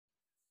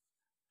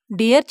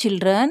Dear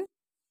children,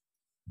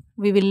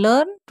 we will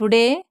learn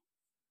today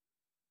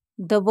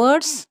the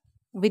words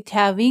with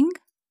having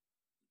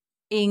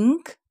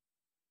ink,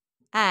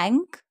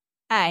 ank,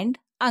 and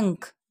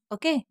unk.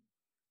 Okay,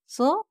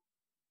 so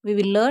we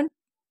will learn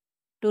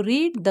to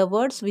read the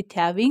words with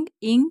having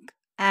ink,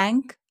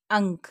 ank,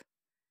 unk.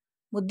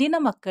 ಮುದ್ದಿನ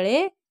ಮಕ್ಕಳೇ,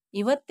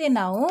 ಇವತ್ತೇ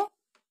ನಾವು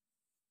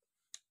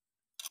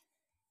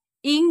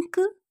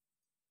ink,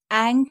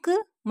 ಆಂಕ್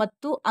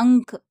ಮತ್ತು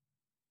ಅಂಕ್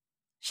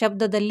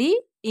ಶಬ್ದದಲ್ಲಿ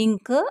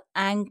ink,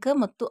 ಆಂಕ್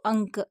ಮತ್ತು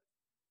ಅಂಕ್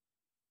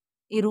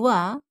ಇರುವ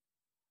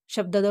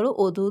ಶಬ್ದಗಳು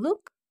ಓದುವುದು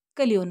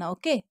ಕಲಿಯೋಣ.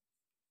 Okay,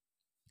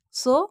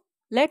 so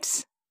let's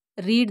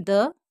read the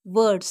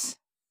words.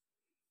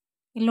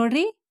 ಇಲ್ಲಿ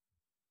ನೋಡ್ರಿ,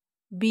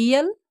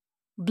 BL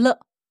ಬ್ಲ,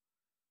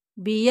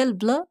 BL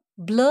ಬ್ಲ,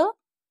 ಬ್ಲ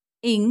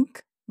ink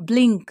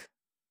blink,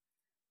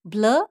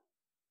 ಬ್ಲ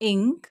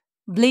ink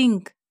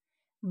blink,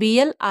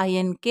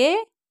 BLINK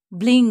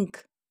blink.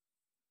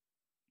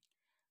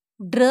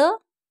 ಡ್ರ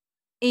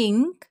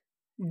ink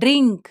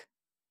drink,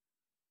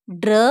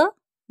 ಡ್ರ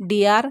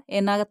DR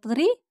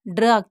ಏನಾಗತ್ತದ್ರಿ,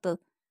 ಡ್ರ ಆಗ್ತದ.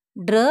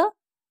 ಡ್ರ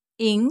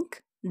ಇಂಕ್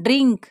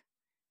ಡ್ರಿಂಕ್,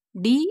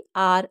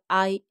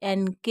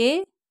 DRINK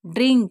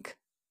ಡ್ರಿಂಕ್.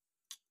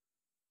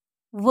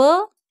 ವ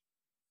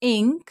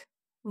ಇಂಕ್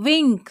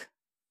ವಿಂಕ್,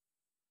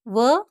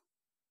 ವ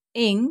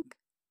ಇಂಕ್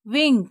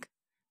ವಿಂಕ್,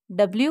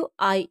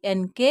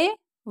 WINK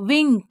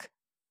ವಿಂಕ್.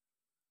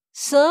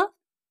 ಸ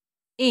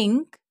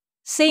ಇಂಕ್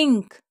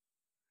ಸಿಂಕ್,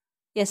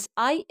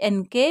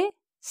 SINK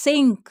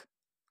ಸಿಂಕ್.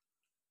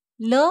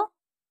 ಲ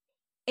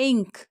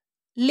ಇಂಕ್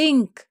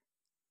ಲಿಂಕ್,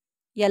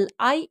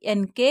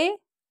 LINK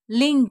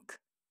ಲಿಂಕ್.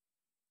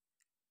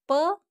 ಪ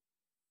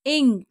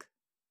ink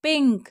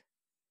pink,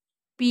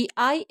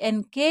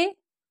 PINK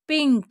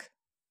pink.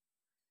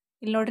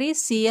 ಇಲ್ಲಿ ನೋಡ್ರಿ,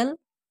 CL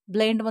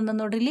ಬ್ಲೈಂಡ್ ಬಂದ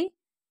ನೋಡ್ರಿ, ಇಲ್ಲಿ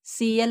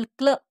CL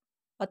ಕ್ಲ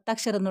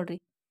ಒತ್ತಕ್ಷರ ನೋಡ್ರಿ,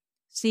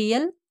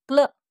 CL ಕ್ಲ,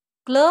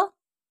 ಕ್ಲ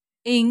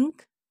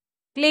ಇಂಕ್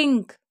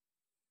ಕ್ಲಿಂಕ್,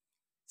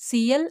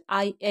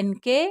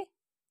 CLINK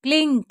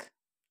ಕ್ಲಿಂಕ್.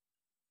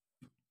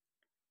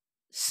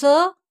 ಸ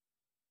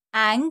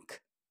ಆಂಕ್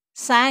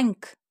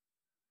ಸ್ಯಾಂಕ್,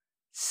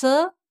 ಸ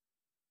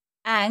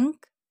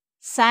ಆಂಕ್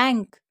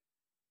ಸ್ಯಾಂಕ್,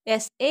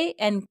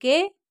 SANK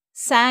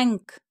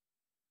ಸ್ಯಾಂಕ್.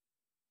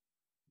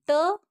 ಟ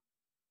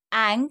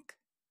ಆಂಕ್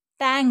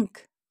ಟ್ಯಾಂಕ್,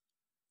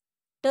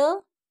 ಟ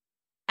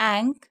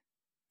ಆಂಕ್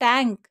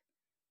tank,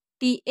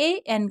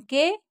 TANK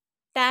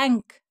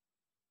tank.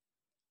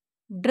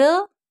 ಡ್ರ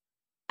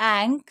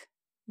ಆಂಕ್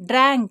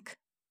drank,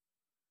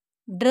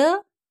 ಡ್ರ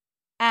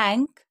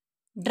ಆಂಕ್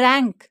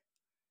drank,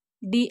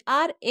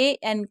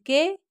 DRANK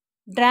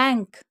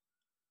drank.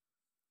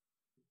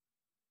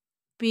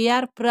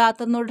 PR ಪ್ರ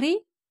ಆತದ ನೋಡ್ರಿ,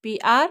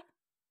 PR,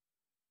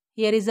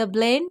 here is a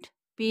blend,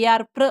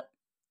 PR ಪ್ರ,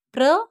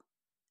 ಪ್ರ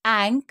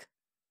ಆಂಕ್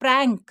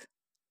ಪ್ರ್ಯಾಂಕ್,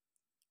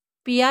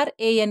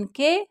 PRANK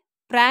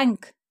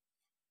ಪ್ರ್ಯಾಂಕ್.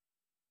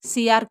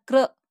 CR ಕ್ರ,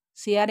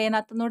 CR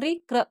ಏನಾಗ್ತದ ನೋಡ್ರಿ,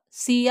 ಕ್ರ,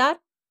 CR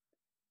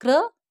ಕ್ರ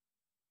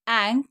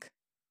ಆಂಕ್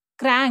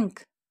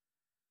ಕ್ರ್ಯಾಂಕ್,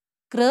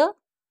 ಕ್ರ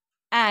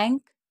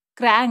ಆಂಕ್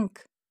crank,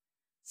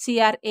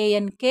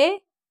 CRANK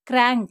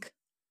crank.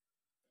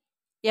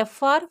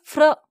 FR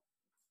ಫ್ರ,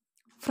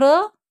 ಫ್ರ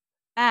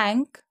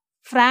ಆಂಕ್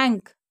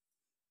frank,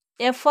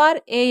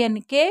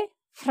 FRANK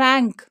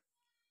frank.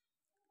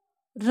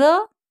 ರ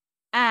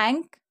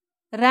ಆಂಕ್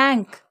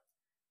ರ್ಯಾಂಕ್,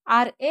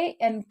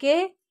 RANK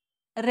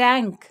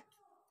ರ್ಯಾಂಕ್.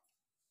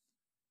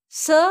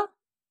 ಸ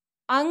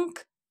ಅಂಕ್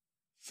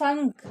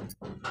ಸಂಕ್,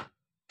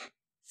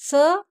 ಸ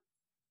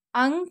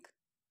ಅಂಕ್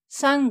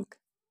ಸಂಕ್,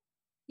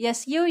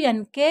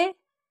 SUNK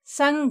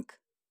ಸಂಕ್.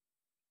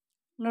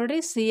 ನೋಡ್ರಿ,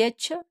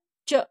 CH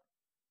ಚ,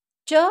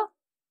 ಚ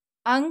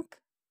ಅಂಕ್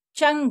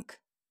chunk,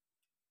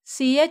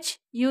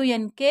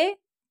 CHUNK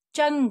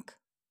chunk.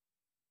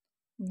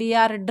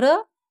 DR ಡ್ರ,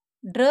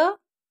 ಡ್ರ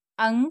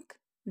ಅಂಕ್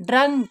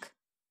drunk,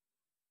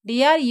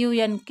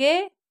 DRUNK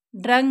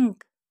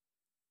drunk.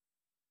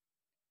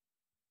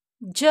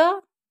 ಜ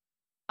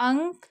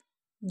ಅಂಕ್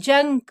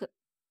junk,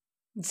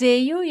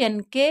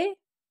 JUNK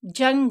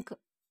junk.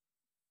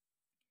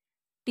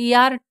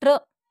 TR ಟ್ರ,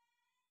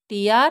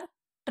 TR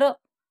ಟ್ರ,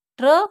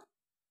 ಟ್ರ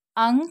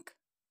ಅಂಕ್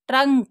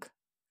trunk,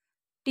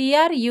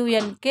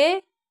 TRUNK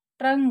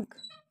trunk.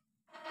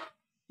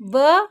 ಬ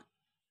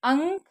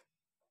ಅಂಕ್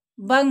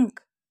bunk,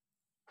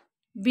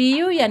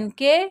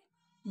 BUNK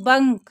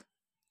bunk.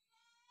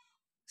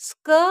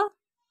 ಸ್ಕ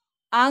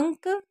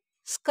ಅಂಕ್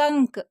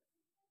ಸ್ಕಂಕ್,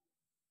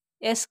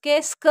 SK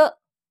ಸ್ಕ,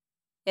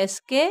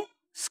 SK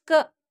ಸ್ಕ,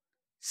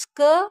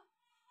 ಸ್ಕ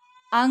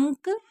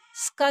ಅಂಕ್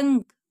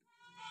ಸ್ಕಂಕ್,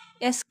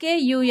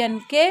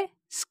 SKUNK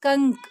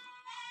ಸ್ಕಂಕ್.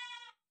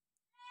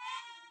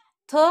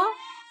 ಥ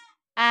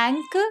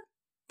ಆಂಕ್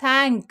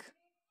thank,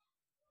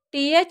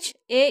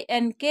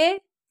 THANK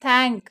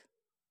thank.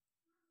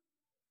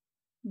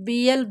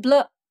 BL ಬ್ಲ,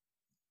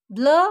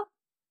 ಬ್ಲ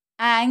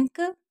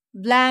ಆಂಕ್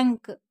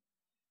blank,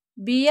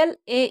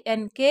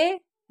 BLANK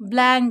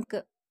blank.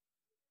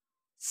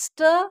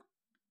 ಸ್ಟ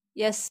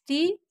ST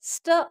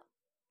ಸ್ಟ,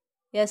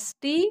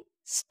 ST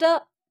ಸ್ಟ,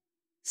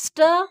 ಸ್ಟ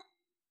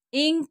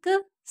ink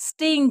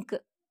stink,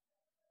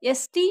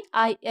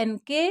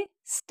 STINK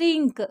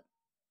stink.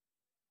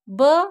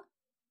 ಬ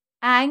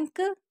Ank,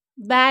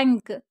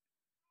 bank.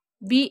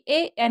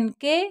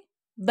 BANK,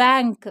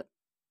 bank.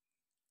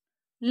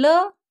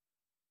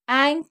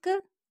 Ank,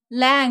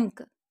 lank.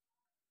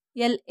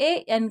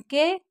 LANK,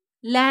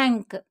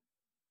 lank.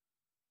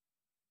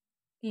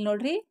 ಇಲ್ಲಿ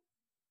ನೋಡ್ರಿ,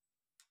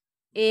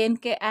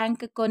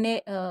 ಆಂಕ್ ಕೊನೆ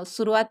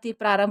ಶುರುವಾತಿ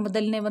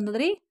ಪ್ರಾರಂಭದಲ್ಲಿನೇ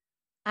ಬಂದದ್ರಿ.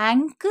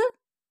 ಆಂಕ್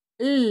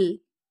ಇಲ್.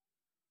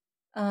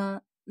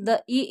 The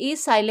E is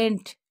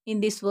silent in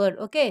this word.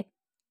 Okay.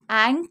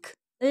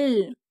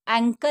 Ankle,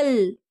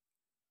 ankle,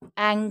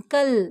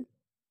 ankle.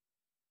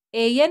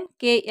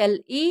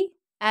 ANKLE,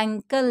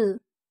 ankle.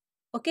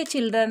 Okay,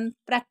 children,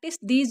 practice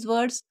these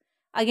words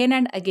again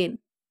and again.